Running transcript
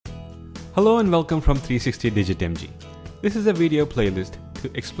Hello and welcome from 360 Digit MG. This is a video playlist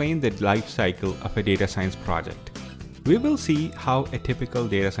to explain the life cycle of a data science project. We will see how a typical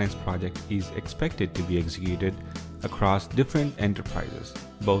data science project is expected to be executed across different enterprises,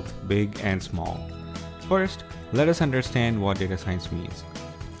 both big and small. First, let us understand what data science means.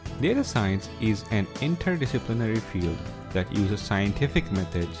 Data science is an interdisciplinary field that uses scientific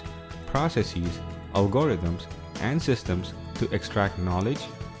methods, processes, algorithms, and systems to extract knowledge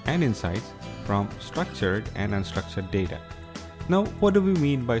and insights from structured and unstructured data. Now, what do we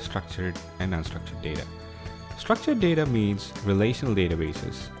mean by structured and unstructured data? Structured data means relational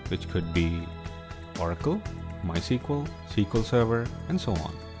databases, which could be Oracle, MySQL, SQL Server, and so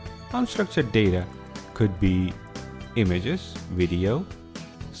on. Unstructured data could be images, video,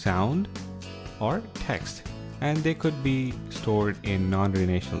 sound, or text, and they could be stored in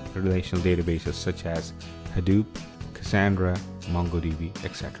non-relational databases such as Hadoop, Cassandra, MongoDB,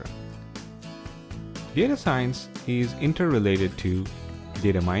 etc. Data science is interrelated to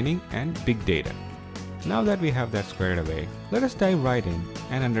data mining and big data. Now that we have that squared away, let us dive right in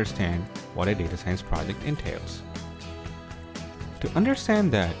and understand what a data science project entails. To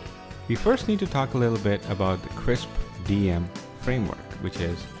understand that, we first need to talk a little bit about the CRISM-DM framework, which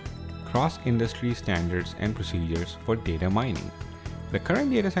is Cross-Industry Standards and Procedures for Data Mining. The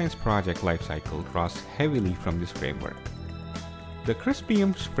current data science project lifecycle draws heavily from this framework. The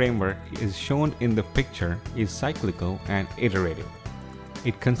CRISM-DM framework is shown in the picture is cyclical and iterative.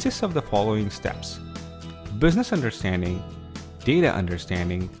 It consists of the following steps: business understanding, data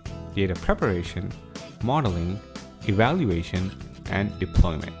preparation, modeling, evaluation, and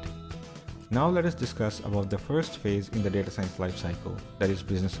deployment. Now let us discuss about the first phase in the data science lifecycle, that is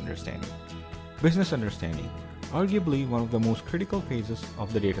business understanding. Business understanding, arguably one of the most critical phases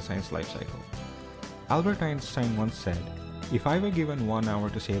of the data science lifecycle. Albert Einstein once said, "If I were given 1 hour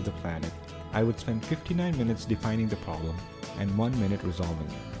to save the planet, I would spend 59 minutes defining the problem and 1 minute resolving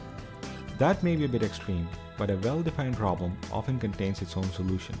it." That may be a bit extreme, but a well-defined problem often contains its own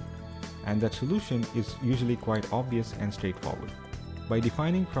solution, and that solution is usually quite obvious and straightforward. By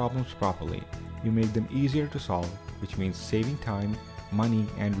defining problems properly, you make them easier to solve, which means saving time, money,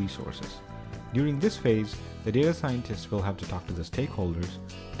 and resources. During this phase, the data scientists will have to talk to the stakeholders,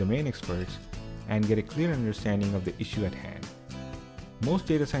 domain experts, and get a clear understanding of the issue at hand. Most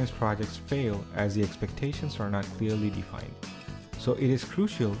data science projects fail as the expectations are not clearly defined. So it is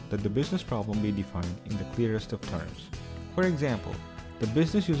crucial that the business problem be defined in the clearest of terms. For example, the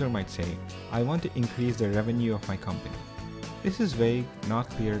business user might say, "I want to increase the revenue of my company." This is vague, not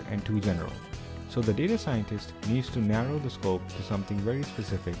clear, and too general. So the data scientist needs to narrow the scope to something very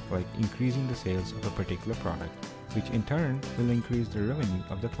specific, like increasing the sales of a particular product, which in turn will increase the revenue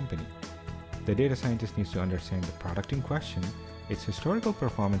of the company. The data scientist needs to understand the product in question, its historical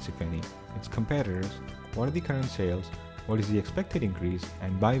performance if any, its competitors, what are the current sales, what is the expected increase,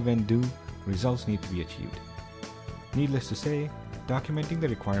 and by when do results need to be achieved. Needless to say, documenting the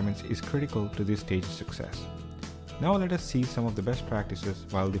requirements is critical to this stage of success. Now let us see some of the best practices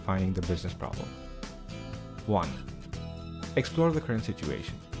while defining the business problem. 1. Explore the current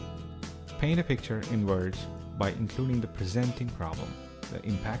situation. Paint a picture in words by including the presenting problem, the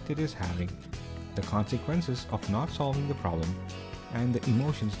impact it is having, the consequences of not solving the problem, and the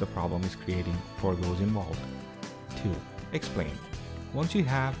emotions the problem is creating for those involved. 2. Explain. Once you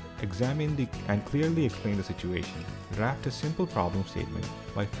have examined and clearly explained the situation, draft a simple problem statement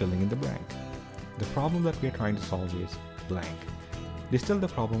by filling in the blank. The problem that we are trying to solve is blank. Distill the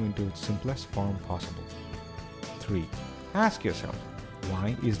problem into its simplest form possible. 3. Ask yourself,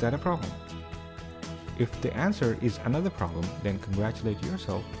 why is that a problem? If the answer is another problem, then congratulate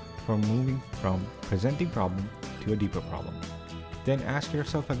yourself for moving from presenting problem to a deeper problem. Then ask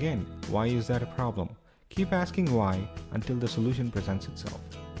yourself again, why is that a problem? Keep asking why until the solution presents itself.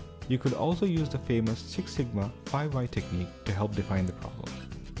 You could also use the famous 6 Sigma 5 Why technique to help define the problem.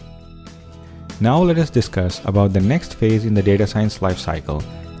 Now let us discuss about the next phase in the data science lifecycle,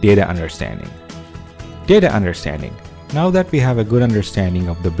 data understanding. Data understanding. Now that we have a good understanding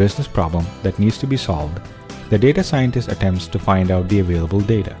of the business problem that needs to be solved, the data scientist attempts to find out the available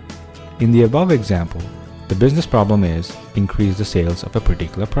data. In the above example, the business problem is increase the sales of a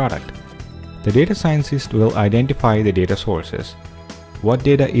particular product. The data scientist will identify the data sources, what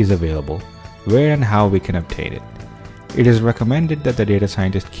data is available, where and how we can obtain it. It is recommended that the data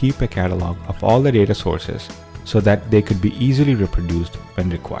scientist keep a catalog of all the data sources so that they could be easily reproduced when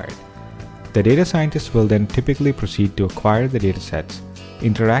required. The data scientist will then typically proceed to acquire the datasets,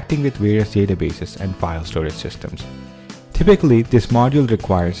 interacting with various databases and file storage systems. Typically, this module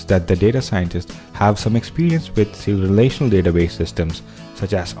requires that the data scientist have some experience with relational database systems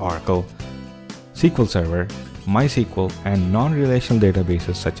such as Oracle, SQL Server, MySQL, and non-relational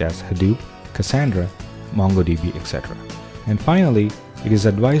databases such as Hadoop, Cassandra, MongoDB, etc. And finally, it is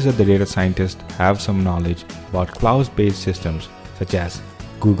advised that the data scientist have some knowledge about cloud-based systems such as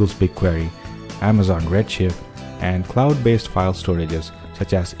Google's BigQuery, Amazon Redshift, and cloud-based file storages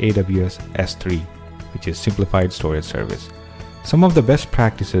such as AWS S3, which is Simplified Storage Service. Some of the best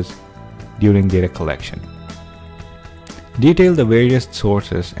practices during data collection. Detail the various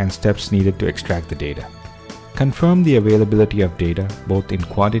sources and steps needed to extract the data. Confirm the availability of data both in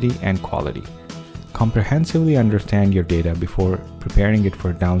quantity and quality. Comprehensively understand your data before preparing it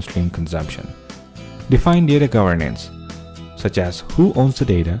for downstream consumption. Define data governance, such as who owns the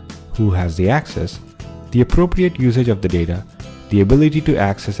data, who has the access, the appropriate usage of the data, the ability to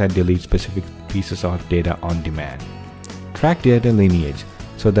access and delete specific pieces of data on demand. Track data lineage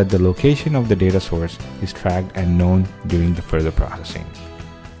so that the location of the data source is tracked and known during the further processing.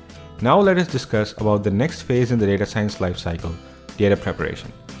 Now let us discuss about the next phase in the data science lifecycle, data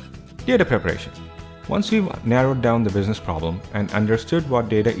preparation. Data preparation. Once we've narrowed down the business problem and understood what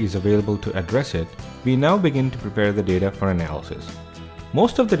data is available to address it, we now begin to prepare the data for analysis.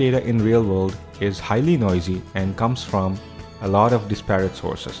 Most of the data in real world is highly noisy and comes from a lot of disparate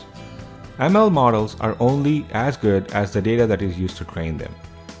sources. ML models are only as good as the data that is used to train them.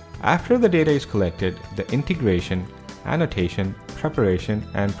 After the data is collected, the integration, annotation, preparation,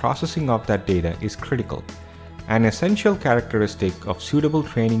 and processing of that data is critical. An essential characteristic of suitable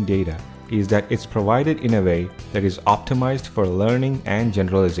training data is that it's provided in a way that is optimized for learning and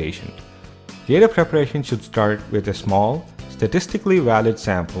generalization. Data preparation should start with a small, statistically valid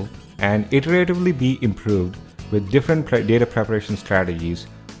sample and iteratively be improved with different data preparation strategies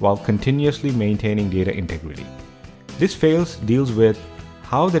while continuously maintaining data integrity. This phase deals with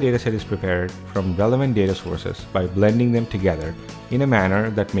how the dataset is prepared from relevant data sources by blending them together in a manner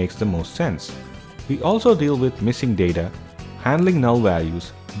that makes the most sense. We also deal with missing data, handling null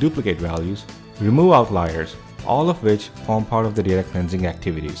values, duplicate values, remove outliers, all of which form part of the data cleansing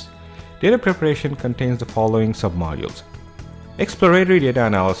activities. Data preparation contains the following submodules: exploratory data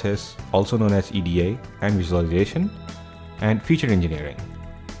analysis, also known as EDA, and visualization, and feature engineering.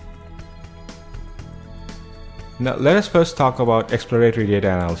 Now let us first talk about exploratory data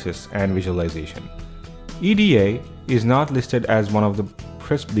analysis and visualization. EDA is not listed as one of the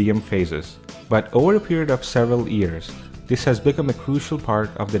CRISM-DM phases, but over a period of several years, this has become a crucial part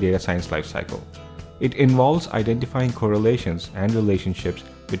of the data science lifecycle. It involves identifying correlations and relationships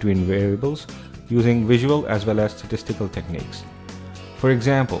between variables using visual as well as statistical techniques. For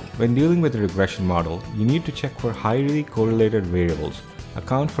example, when dealing with a regression model, you need to check for highly correlated variables,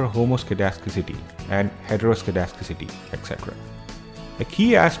 account for homoscedasticity and heteroscedasticity, etc. A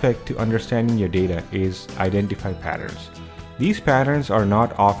key aspect to understanding your data is identify patterns. These patterns are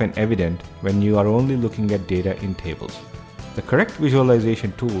not often evident when you are only looking at data in tables. The correct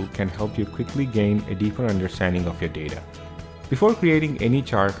visualization tool can help you quickly gain a deeper understanding of your data. Before creating any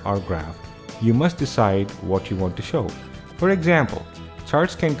chart or graph, you must decide what you want to show. For example,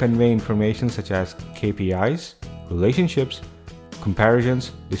 charts can convey information such as KPIs, relationships,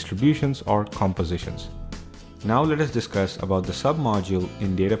 comparisons, distributions, or compositions. Now let us discuss about the submodule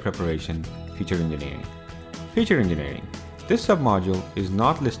in data preparation, feature engineering. Feature engineering. This submodule is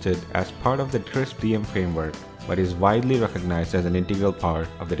not listed as part of the CRISM-DM framework, but is widely recognized as an integral part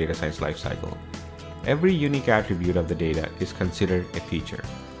of the data science lifecycle. Every unique attribute of the data is considered a feature.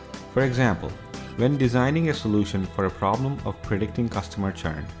 For example, when designing a solution for a problem of predicting customer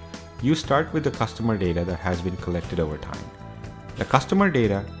churn, you start with the customer data that has been collected over time. The customer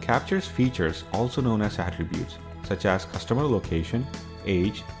data captures features also known as attributes, such as customer location,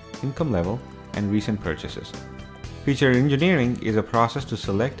 age, income level, and recent purchases. Feature engineering is a process to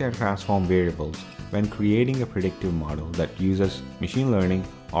select and transform variables when creating a predictive model that uses machine learning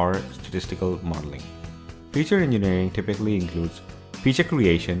or statistical modeling. Feature engineering typically includes feature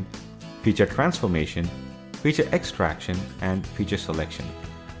creation, feature transformation, feature extraction, and feature selection.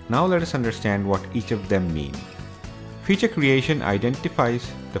 Now let us understand what each of them mean. Feature creation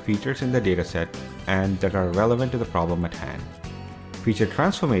identifies the features in the dataset and that are relevant to the problem at hand. Feature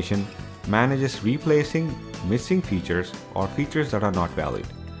transformation manages replacing missing features or features that are not valid.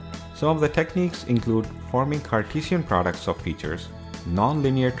 Some of the techniques include forming Cartesian products of features,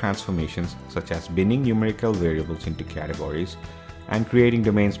 non-linear transformations such as binning numerical variables into categories, and creating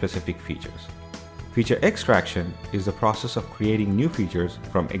domain-specific features. Feature extraction is the process of creating new features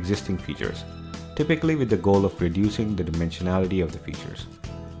from existing features, typically with the goal of reducing the dimensionality of the features.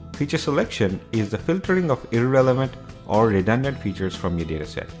 Feature selection is the filtering of irrelevant or redundant features from your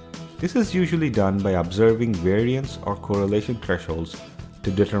dataset. This is usually done by observing variance or correlation thresholds to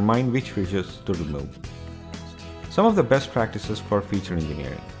determine which features to remove. Some of the best practices for feature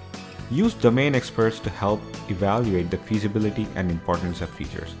engineering. Use domain experts to help evaluate the feasibility and importance of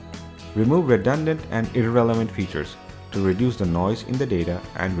features. Remove redundant and irrelevant features to reduce the noise in the data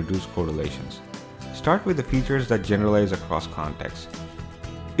and reduce correlations. Start with the features that generalize across contexts.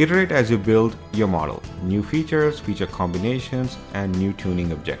 Iterate as you build your model. New features, feature combinations, and new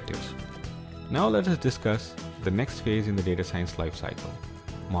tuning objectives. Now let us discuss the next phase in the data science lifecycle,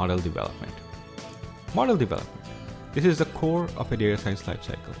 model development. Model development. This is the core of a data science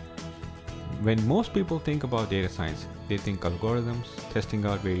lifecycle. When most people think about data science, they think algorithms, testing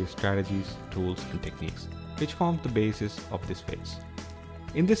out various strategies, tools, and techniques, which form the basis of this phase.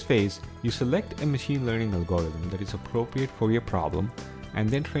 In this phase, you select a machine learning algorithm that is appropriate for your problem and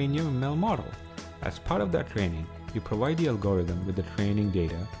then train your ML model. As part of that training, you provide the algorithm with the training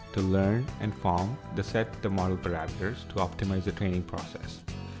data to learn and form the set the model parameters to optimize the training process.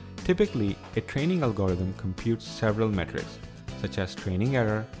 Typically, a training algorithm computes several metrics, such as training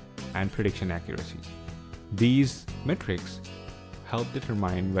error and prediction accuracy. These metrics help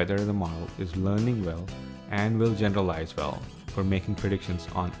determine whether the model is learning well and will generalize well for making predictions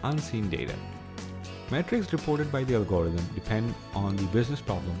on unseen data. Metrics reported by the algorithm depend on the business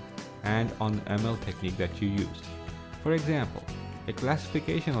problem and on the ML technique that you used. For example, a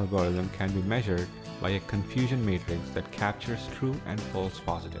classification algorithm can be measured by a confusion matrix that captures true and false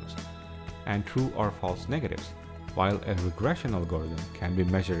positives and true or false negatives, while a regression algorithm can be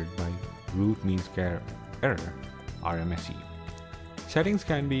measured by root mean square error, RMSE. Settings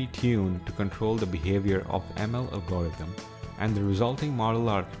can be tuned to control the behavior of the ML algorithm, and the resulting model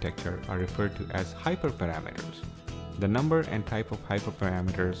architecture are referred to as hyperparameters. The number and type of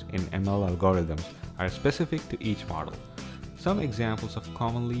hyperparameters in ML algorithms are specific to each model. Some examples of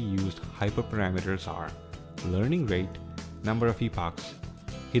commonly used hyperparameters are learning rate, number of epochs,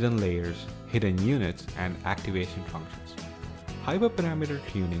 hidden layers, hidden units, and activation functions. Hyperparameter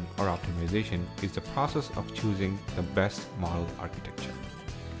tuning or optimization is the process of choosing the best model architecture.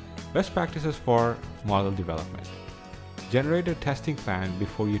 Best practices for model development. Generate a testing plan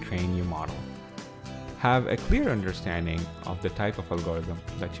before you train your model. Have a clear understanding of the type of algorithm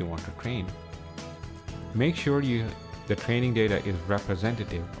that you want to train. Make sure the training data is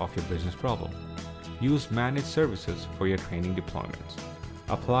representative of your business problem. Use managed services for your training deployments.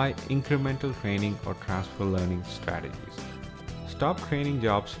 Apply incremental training or transfer learning strategies. Stop training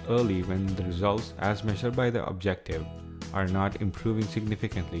jobs early when the results as measured by the objective are not improving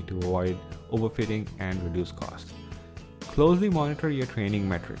significantly to avoid overfitting and reduce cost. Closely monitor your training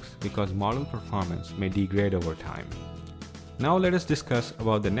metrics because model performance may degrade over time. Now let us discuss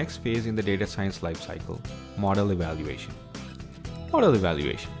about the next phase in the data science lifecycle, model evaluation. Model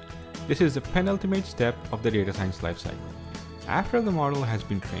evaluation. This is the penultimate step of the data science lifecycle. After the model has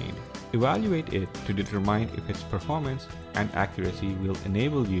been trained, evaluate it to determine if its performance and accuracy will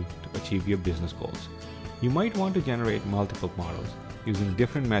enable you to achieve your business goals. You might want to generate multiple models using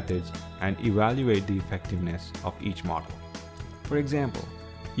different methods and evaluate the effectiveness of each model. For example,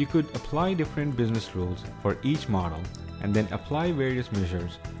 you could apply different business rules for each model and then apply various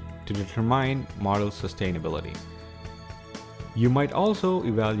measures to determine model sustainability. You might also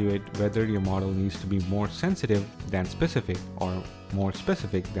evaluate whether your model needs to be more sensitive than specific or more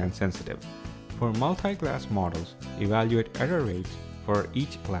specific than sensitive. For multi-class models, evaluate error rates for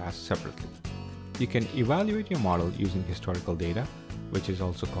each class separately. You can evaluate your model using historical data, which is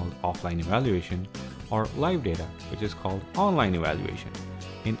also called offline evaluation, or live data, which is called online evaluation.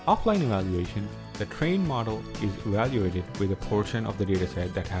 In offline evaluation, the trained model is evaluated with a portion of the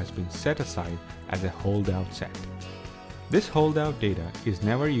dataset that has been set aside as a holdout set. This holdout data is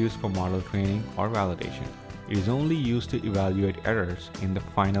never used for model training or validation. It is only used to evaluate errors in the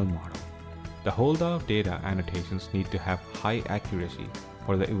final model. The holdout data annotations need to have high accuracy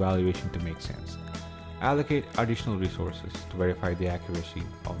for the evaluation to make sense. Allocate additional resources to verify the accuracy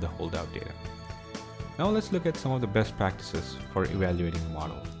of the holdout data. Now let's look at some of the best practices for evaluating a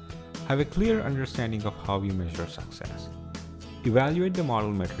model. Have a clear understanding of how you measure success. Evaluate the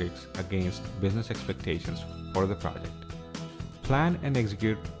model metrics against business expectations for the project. Plan and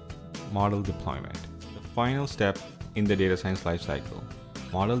execute model deployment. The final step in the data science lifecycle,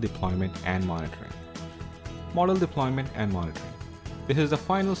 model deployment and monitoring. Model deployment and monitoring. This is the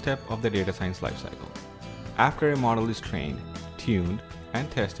final step of the data science lifecycle. After a model is trained, tuned, and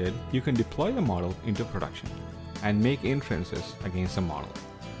tested, you can deploy the model into production and make inferences against the model.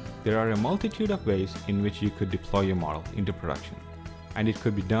 There are a multitude of ways in which you could deploy your model into production, and it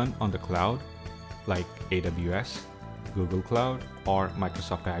could be done on the cloud, like AWS, Google Cloud or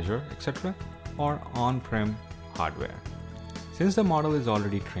Microsoft Azure, etc., or on-prem hardware. Since the model is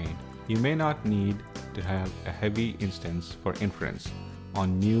already trained, you may not need to have a heavy instance for inference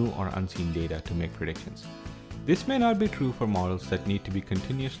on new or unseen data to make predictions. This may not be true for models that need to be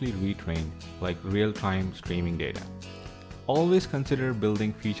continuously retrained, like real-time streaming data. Always consider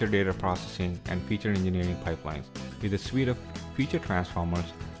building feature data processing and feature engineering pipelines with a suite of feature transformers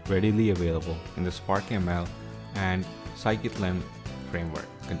readily available in the Spark ML and scikit-learn framework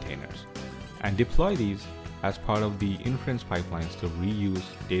containers, and deploy these as part of the inference pipelines to reuse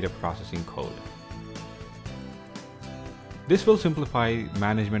data processing code. This will simplify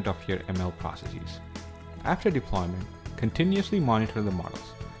management of your ML processes. After deployment, continuously monitor the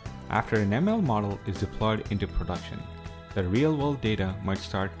models. After an ML model is deployed into production, the real-world data might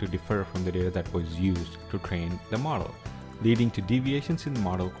start to differ from the data that was used to train the model, leading to deviations in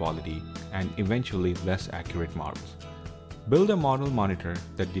model quality and eventually less accurate models. Build a model monitor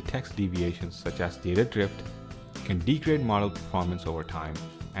that detects deviations such as data drift, can degrade model performance over time,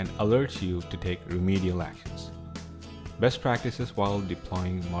 and alerts you to take remedial actions. Best practices while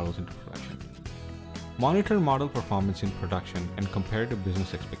deploying models into production. Monitor model performance in production and compare to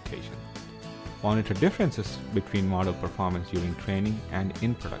business expectation. Monitor differences between model performance during training and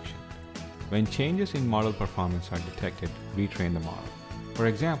in production. When changes in model performance are detected, retrain the model. For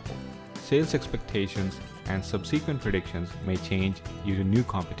example, sales expectations and subsequent predictions may change due to new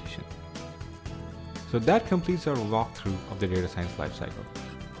competition. So that completes our walkthrough of the data science lifecycle.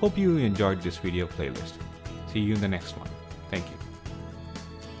 Hope you enjoyed this video playlist. See you in the next one. Thank you.